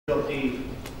of the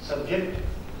subject,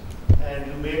 and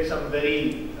you made some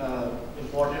very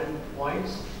important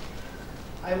points.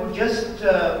 I would just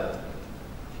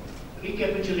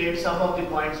recapitulate some of the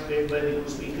points made by the two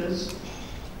speakers.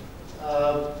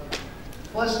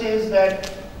 First is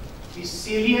that the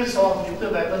salience of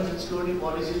nuclear weapons and security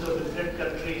policies of different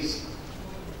countries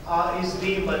is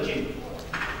re-emerging.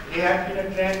 There had been a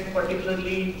trend,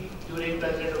 particularly during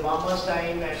President Obama's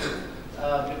time and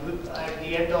after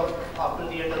the end of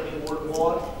the Cold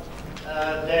War,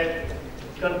 that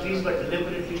countries were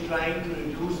deliberately trying to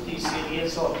reduce the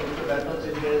salience of nuclear weapons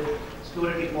in their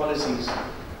security policies.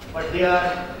 But they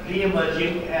are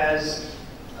re-emerging as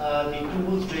the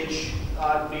tools which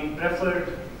are being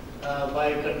preferred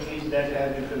by countries that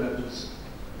have nuclear weapons.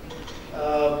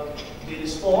 The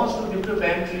response to nuclear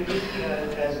ban treaty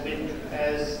has been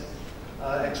as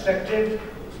expected.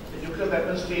 The nuclear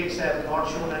weapon states have not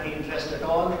shown any interest at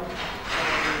all,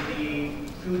 and the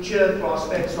future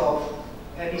prospects of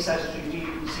any such treaty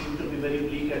seem to be very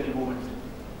bleak at the moment.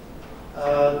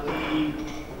 The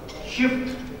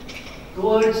shift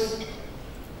towards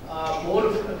more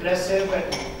aggressive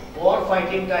and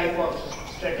war-fighting type of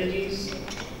strategies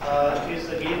is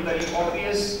again very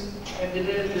obvious, and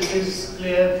this is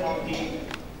clear from the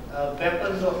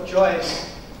weapons of choice.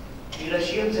 The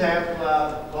Russians have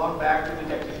gone back to the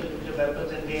tactical nuclear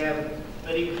weapons, and they have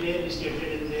very clearly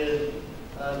stated in their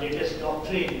latest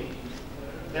doctrine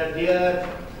that they are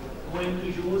going to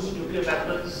use nuclear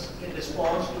weapons in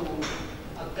response to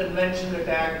a conventional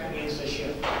attack against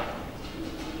Russia.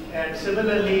 And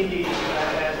similarly,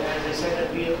 as I said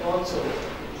earlier also,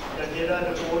 that there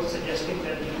are reports suggesting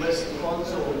that the US is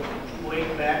also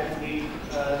going back to the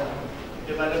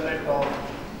development of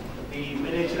the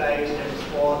miniaturized and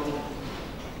small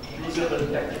usable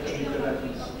tactical nuclear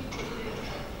weapons.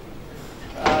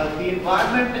 The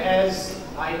environment, as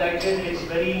highlighted, is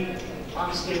very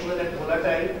unstable and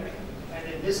volatile,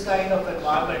 and in this kind of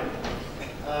environment,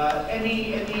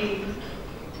 any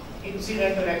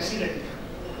incident or accident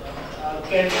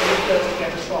can lead to a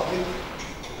catastrophic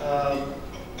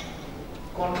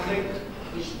conflict,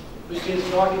 which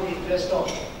is not in the interest of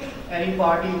any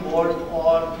party involved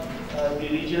or the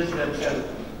regions themselves.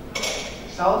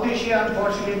 South Asia,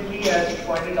 unfortunately, as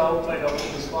pointed out by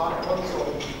Dr. Islamabad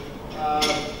also,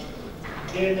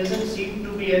 there doesn't seem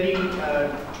to be any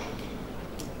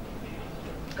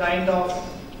kind of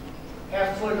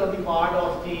effort on the part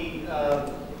of the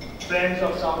friends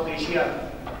of South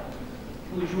Asia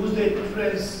to use their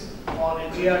influence on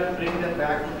India to bring them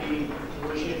back to the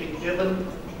negotiating table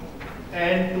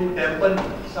and to dampen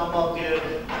some of their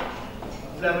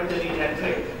inflammatory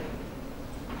rhetoric.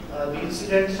 The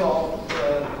incidents of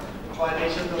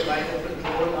violations of line of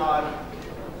control are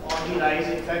on the rise.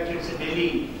 In fact, it's a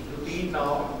daily routine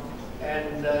now,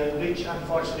 and in which,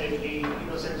 unfortunately,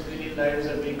 innocent civilian lives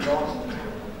are being lost,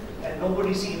 and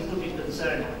nobody seems to be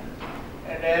concerned.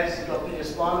 And as Dr.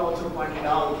 Jaspal also pointed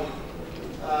out,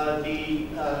 the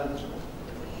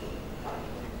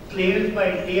claims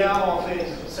by India of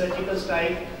a surgical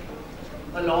strike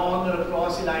along or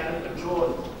across the line of control,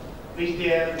 which they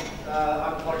have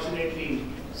unfortunately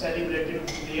celebrated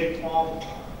in great form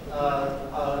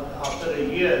after a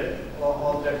year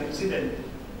of that incident.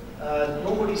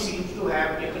 Nobody seems to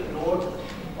have taken note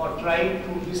or tried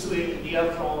to dissuade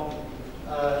India from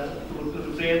to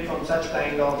refrain from such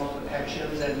kind of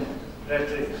actions and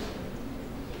rhetoric.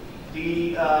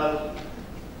 The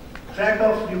threat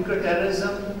of nuclear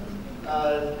terrorism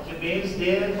remains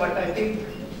there, but I think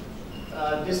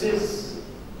this is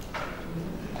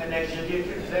an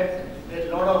exaggerated threat. There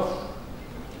are a lot of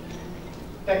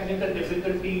technical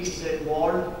difficulties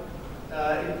involved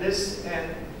in this,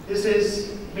 and this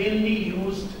is mainly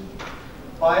used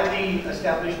by the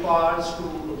established powers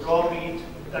to browbeat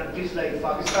countries like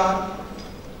Pakistan,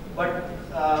 but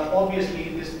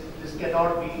obviously this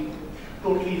cannot be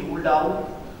totally ruled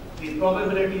out. The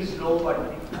probability is low, but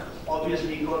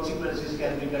obviously consequences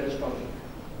can be catastrophic.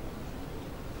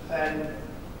 And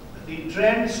the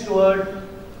trends toward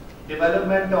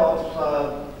development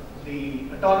of the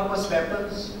autonomous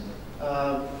weapons,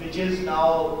 which is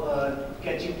now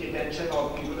catching the attention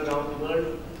of people around the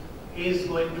world, is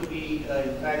going to be,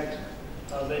 in fact,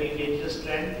 a very dangerous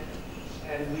trend,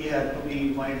 and we have to be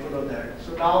mindful of that.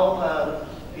 So now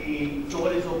the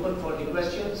floor is open for the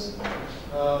questions.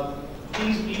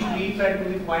 Please be brief and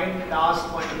to the point and ask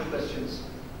pointed questions.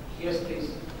 Yes, please.